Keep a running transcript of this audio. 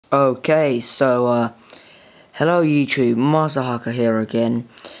Okay, so hello YouTube, Mazahaka here again.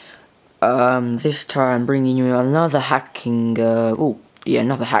 This time bringing you another hacking,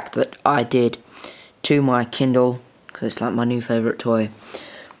 another hack that I did to my Kindle, because it's like my new favourite toy.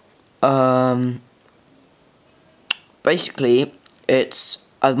 Basically,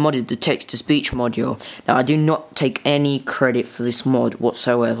 I've modded the text-to-speech module. Now, I do not take any credit for this mod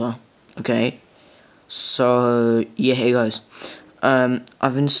whatsoever, okay? So, yeah, here goes.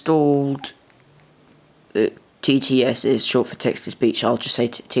 I've installed TTS is short for text-to-speech. I'll just say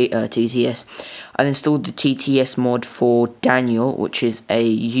TTS. I've installed the TTS mod for Daniel, which is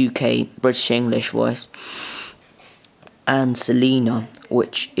a UK British English voice, and Selena,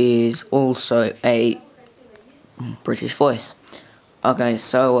 which is also a British voice. Okay,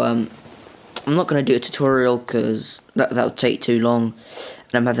 so I'm not going to do a tutorial because that would take too long,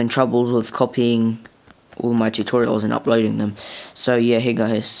 and I'm having troubles with copying all my tutorials and uploading them. So yeah, here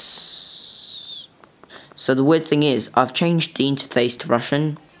goes. So the weird thing is, I've changed the interface to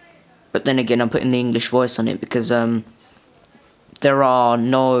Russian, but then again I'm putting the English voice on it because there are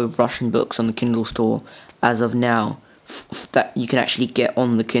no Russian books on the Kindle store as of now that you can actually get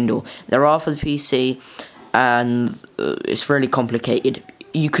on the Kindle. There are for the PC, and it's really complicated.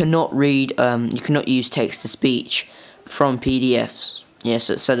 You cannot read, you cannot use text-to-speech from PDFs. Yes,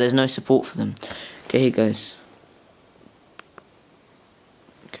 so there's no support for them. Okay, here goes.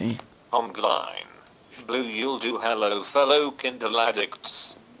 Okay. Tom Gline. Blue you'll do. Hello fellow Kindle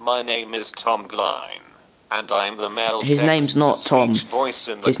addicts. My name is Tom Gline, and I'm the male His name's not Tom. voice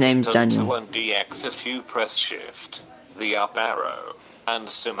in the His name's Kindle Daniel. 2DX if you press shift, the up arrow, and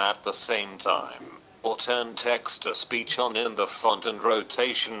sim at the same time, or turn text to speech on in the font and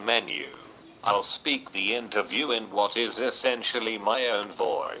rotation menu. I'll speak the interview in what is essentially my own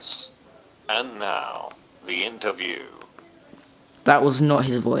voice. And now, the interview. That was not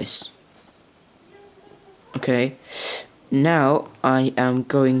his voice. Okay, now I am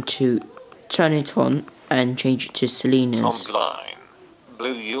going to turn it on and change it to Selena's. Tom Gline.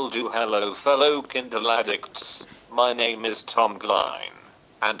 Blue you'll do. Hello fellow Kindle addicts. My name is Tom Gline,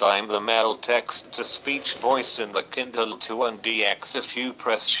 and I'm the male text-to-speech voice in the Kindle 2DX if you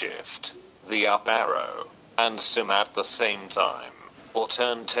press shift, the up arrow, and sim at the same time, or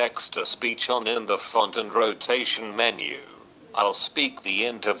turn text-to-speech on in the font and rotation menu. I'll speak the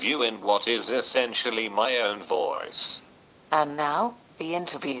interview in what is essentially my own voice. And now, the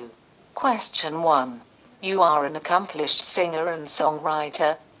interview. Question 1. You are an accomplished singer and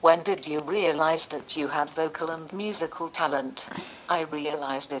songwriter. When did you realize that you had vocal and musical talent? I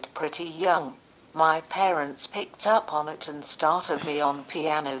realized it pretty young. My parents picked up on it and started me on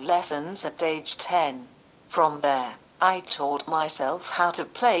piano lessons at age 10. From there, I taught myself how to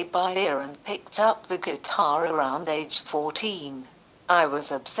play by ear and picked up the guitar around age 14. I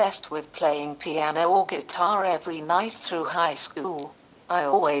was obsessed with playing piano or guitar every night through high school. I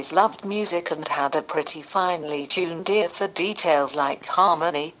always loved music and had a pretty finely tuned ear for details like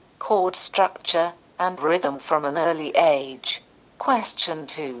harmony, chord structure, and rhythm from an early age. Question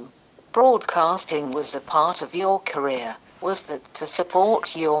 2. Broadcasting was a part of your career. Was that to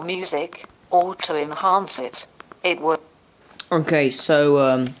support your music, or to enhance it? It was. Okay,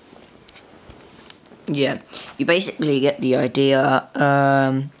 so yeah, you basically get the idea.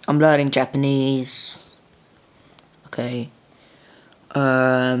 I'm learning Japanese. Okay.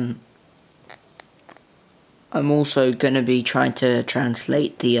 I'm also going to be trying to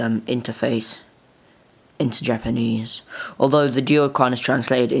translate the interface into Japanese. Although the Duocon is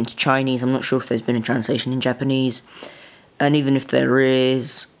translated into Chinese, I'm not sure if there's been a translation in Japanese. And even if there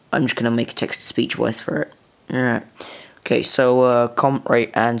is, I'm just going to make a text-to-speech voice for it. Alright. Okay, so comment,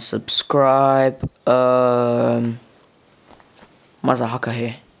 rate, and subscribe. Mazahaka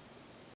here.